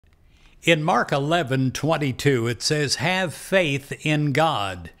In Mark 11:22, it says, "Have faith in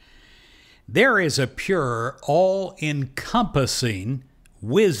God." There is a pure, all-encompassing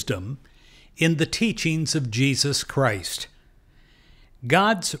wisdom in the teachings of Jesus Christ.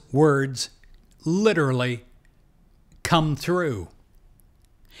 God's words literally come through.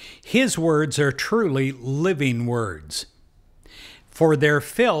 His words are truly living words, for they're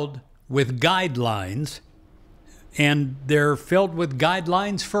filled with guidelines. And they're filled with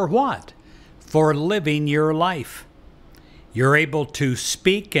guidelines for what? For living your life. You're able to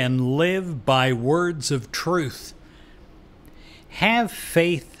speak and live by words of truth. Have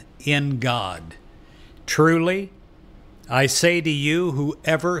faith in God. Truly, I say to you,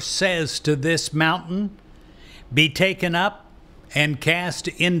 whoever says to this mountain, "Be taken up and cast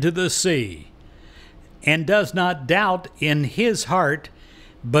into the sea," and does not doubt in his heart,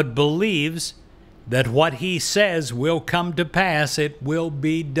 but believes that what he says will come to pass, it will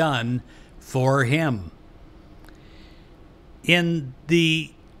be done for him. In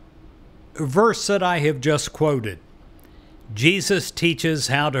the verse that I have just quoted, Jesus teaches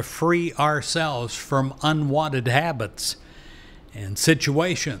how to free ourselves from unwanted habits and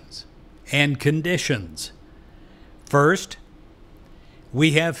situations and conditions. First,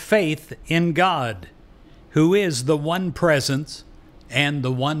 we have faith in God, who is the one presence and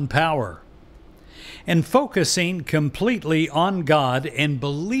the one power. And focusing completely on God and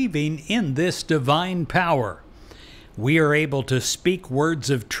believing in this divine power, we are able to speak words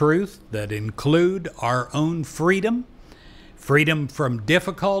of truth that include our own freedom, freedom from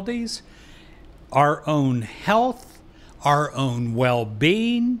difficulties, our own health, our own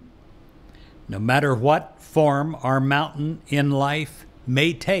well-being, no matter what form our mountain in life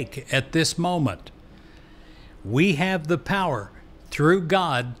may take at this moment. We have the power through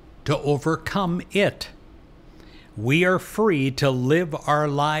God to overcome it. We are free to live our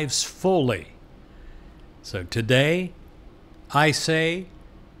lives fully. So today, I say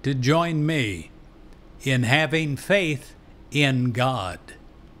to join me in having faith in God.